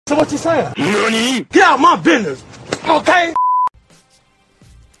So what you saying? Nani? Get out my business, okay?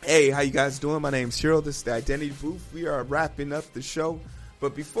 Hey, how you guys doing? My name's Cheryl. This is the Identity Booth. We are wrapping up the show,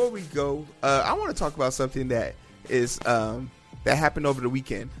 but before we go, I want to talk about something that is that happened over the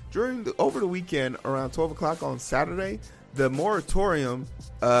weekend. Over the weekend, around 12 o'clock on Saturday, the moratorium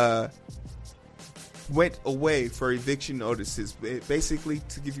went away for eviction notices. Basically,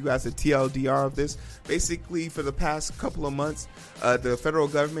 to give you guys a TLDR of this, basically for the past couple of months, the federal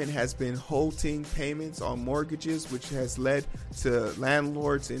government has been halting payments on mortgages, which has led to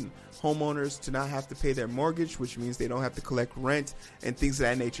landlords and homeowners to not have to pay their mortgage, which means they don't have to collect rent and things of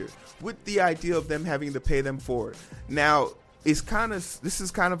that nature, with the idea of them having to pay them forward. Now, this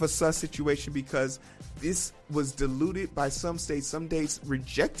is kind of a sus situation because this was diluted by some states. Some states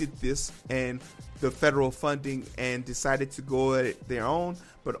rejected this and the federal funding and decided to go at it their own.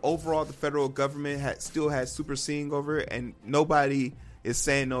 But overall, the federal government still has superseding over it, and nobody is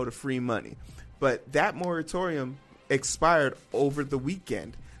saying no to free money. But that moratorium expired over the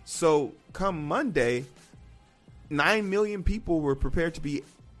weekend. So come Monday, 9 million people were prepared to be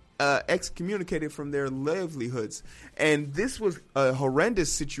excommunicated from their livelihoods. And this was a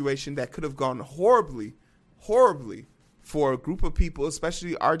horrendous situation that could have gone horribly for a group of people,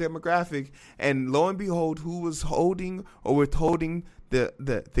 especially our demographic. And lo and behold, who was holding or withholding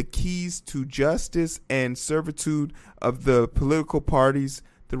the keys to justice and servitude of the political parties,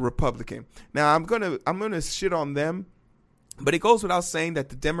 the Republican. Now I'm gonna shit on them, but it goes without saying that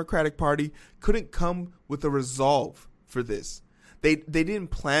the Democratic Party couldn't come with a resolve for this. They didn't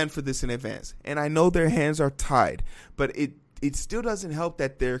plan for this in advance, and I know their hands are tied, but it still doesn't help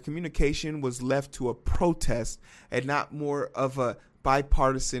that their communication was left to a protest and not more of a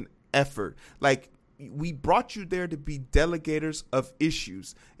bipartisan effort. Like, we brought you there to be delegators of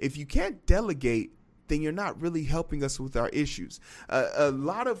issues. If you can't delegate, then you're not really helping us with our issues. A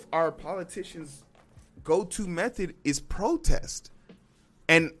lot of our politicians' go-to method is protest.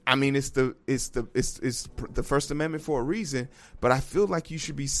 And I mean, it's the First Amendment for a reason, but I feel like you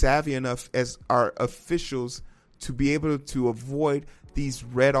should be savvy enough as our officials to be able to avoid these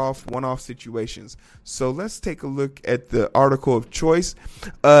one-off situations. So let's take a look at the article of choice.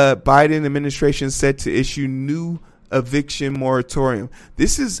 Biden administration set to issue new eviction moratorium.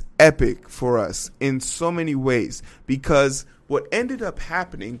 This is epic for us in so many ways, because what ended up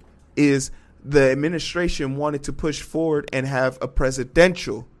happening is the administration wanted to push forward and have a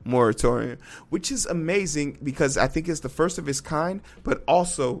presidential moratorium, which is amazing because I think it's the first of its kind, but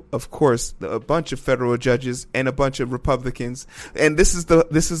also, of course, a bunch of federal judges and a bunch of Republicans. And this is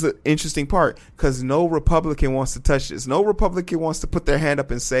the interesting part, because no Republican wants to touch this. No Republican wants to put their hand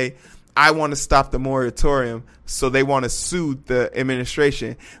up and say, I want to stop the moratorium. So they want to sue the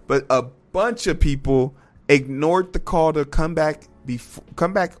administration. But a bunch of people ignored the call to come back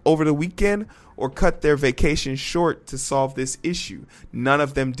over the weekend or cut their vacation short to solve this issue. None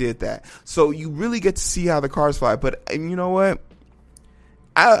of them did that. So you really get to see how the cars fly. But you know what?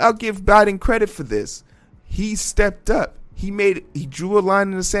 I'll give Biden credit for this. He stepped up. He drew a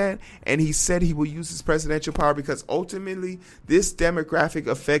line in the sand, and he said he will use his presidential power because ultimately this demographic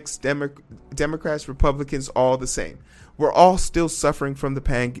affects Democrats, Republicans, all the same. We're all still suffering from the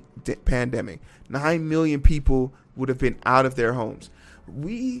pandemic. 9 million people would have been out of their homes.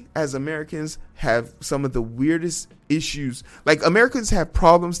 We as Americans have some of the weirdest issues. Like, Americans have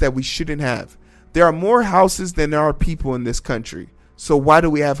problems that we shouldn't have. There are more houses than there are people in this country. So why do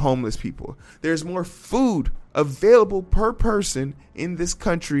we have homeless people? There's more food available per person in this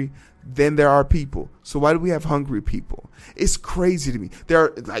country than there are people. So why do we have hungry people? It's crazy to me.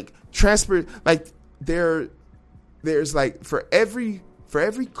 There are there's like for every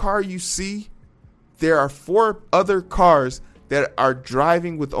car you see, there are 4 other cars that are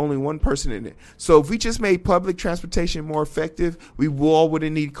driving with only one person in it. So if we just made public transportation more effective, we all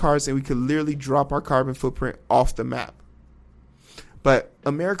wouldn't need cars, and we could literally drop our carbon footprint off the map. But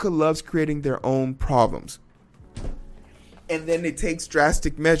America loves creating their own problems, and then it takes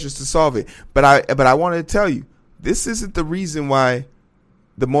drastic measures to solve it. But I wanted to tell you, this isn't the reason why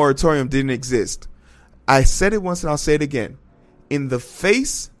the moratorium didn't exist. I said it once and I'll say it again. In the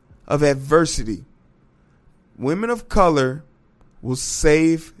face of adversity, women of color will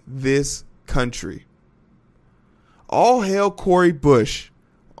save this country. All hail Cori Bush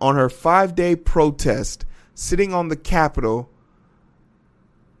on her 5-day protest, sitting on the Capitol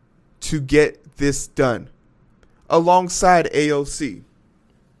to get this done, alongside AOC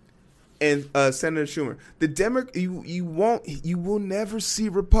and Senator Schumer. You will never see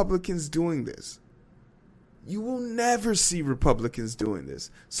Republicans doing this. You will never see Republicans doing this.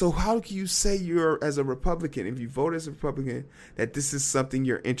 So how can you say you're, as a Republican, if you vote as a Republican, that this is something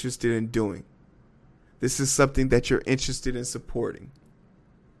you're interested in doing? This is something that you're interested in supporting.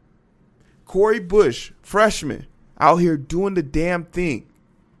 Cori Bush, freshman, out here doing the damn thing.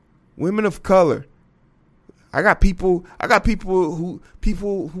 Women of color. I got people who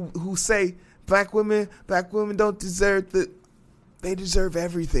say black women don't deserve they deserve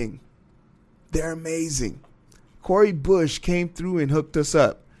everything. They're amazing. Cori Bush came through and hooked us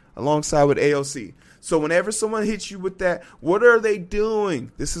up alongside with AOC. So whenever someone hits you with that, what are they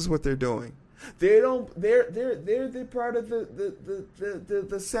doing? This is what they're doing. They're part of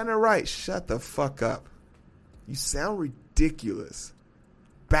the center right. Shut the fuck up. You sound ridiculous.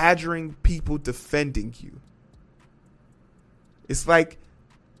 Badgering people defending you. It's like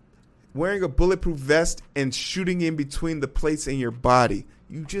wearing a bulletproof vest and shooting in between the plates in your body.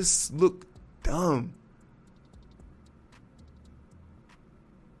 You just look dumb.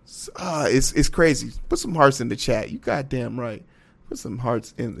 It's crazy. Put some hearts in the chat. You goddamn right. Put some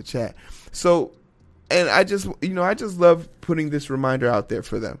hearts in the chat. So, and I just love putting this reminder out there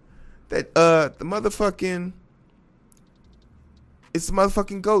for them that it's the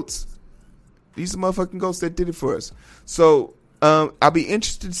motherfucking goats. These are motherfucking goats that did it for us. So, I'll be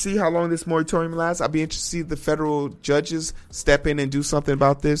interested to see how long this moratorium lasts. I'll be interested to see the federal judges step in and do something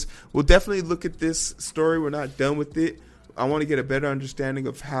about this. We'll definitely look at this story. We're not done with it. I want to get a better understanding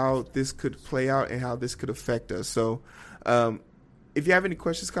of how this could play out and how this could affect us. So, if you have any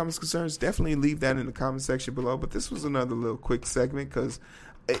questions, comments, concerns, definitely leave that in the comment section below. But this was another little quick segment because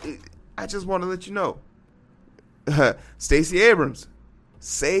I just want to let you know. Stacey Abrams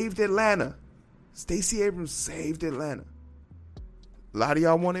saved Atlanta. Stacey Abrams saved Atlanta. A lot of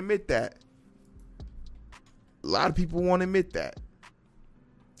y'all won't admit that. A lot of people won't admit that.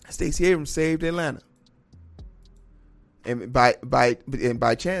 Stacey Abrams saved Atlanta. And by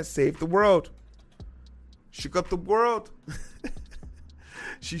chance, saved the world. Shook up the world.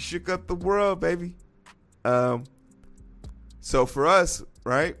 She shook up the world, baby. So for us,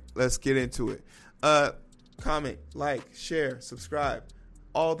 right? Let's get into it. Comment, like, share, subscribe.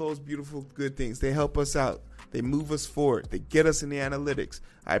 All those beautiful good things. They help us out. They move us forward. They get us in the analytics.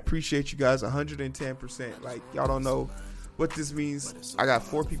 I appreciate you guys 110%. Like, y'all don't know what this means. I got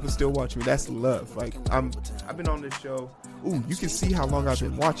 4 people still watching me. That's love. Like, I've been on this show. Ooh, you can see how long I've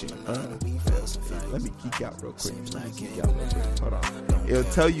been watching. Let me geek out real quick. Hold on. It'll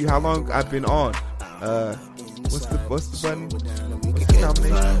tell you how long I've been on. What's the button? What's the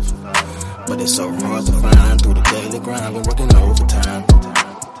combination? But it's so hard to find through the daily grind. We're working overtime.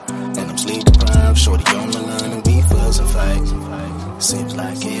 And I'm sleep deprived. Shorty on the line and we fuss and fight. Seems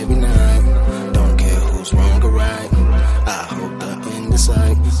like every night. Don't care who's wrong or right. I hope the end is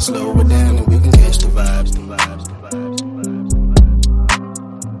sight. Slow it down and we can catch the vibes.